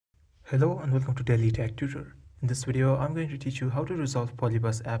Hello and welcome to Daily Tech Tutor. In this video, I'm going to teach you how to resolve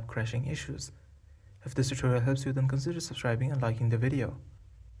PolyBuzz app crashing issues. If this tutorial helps you, then consider subscribing and liking the video.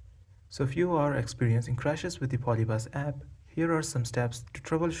 So if you are experiencing crashes with the PolyBuzz app, here are some steps to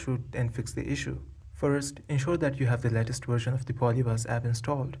troubleshoot and fix the issue. First, ensure that you have the latest version of the PolyBuzz app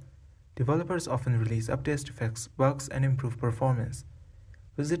installed. Developers often release updates to fix bugs and improve performance.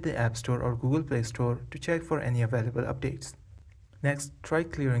 Visit the App Store or Google Play Store to check for any available updates. Next, try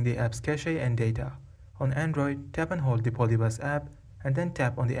clearing the app's cache and data. On Android, tap and hold the PolyBuzz app and then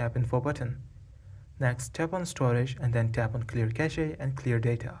tap on the App Info button. Next, tap on Storage and then tap on Clear Cache and Clear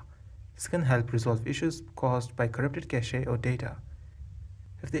Data. This can help resolve issues caused by corrupted cache or data.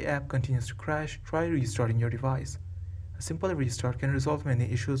 If the app continues to crash, try restarting your device. A simple restart can resolve many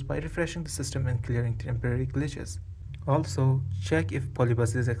issues by refreshing the system and clearing temporary glitches. Also, check if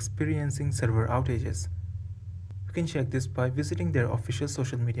PolyBuzz is experiencing server outages. You can check this by visiting their official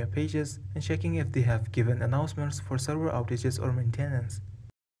social media pages and checking if they have given announcements for server outages or maintenance.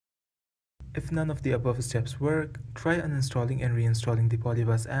 If none of the above steps work, try uninstalling and reinstalling the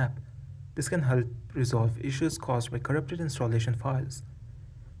PolyBuzz app. This can help resolve issues caused by corrupted installation files.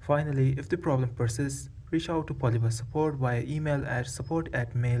 Finally, if the problem persists, reach out to PolyBuzz support via email at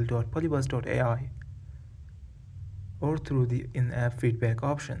support@mail.polybuzz.ai or through the in-app feedback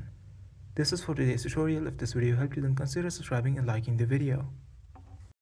option. This is for today's tutorial. If this video helped you, then consider subscribing and liking the video.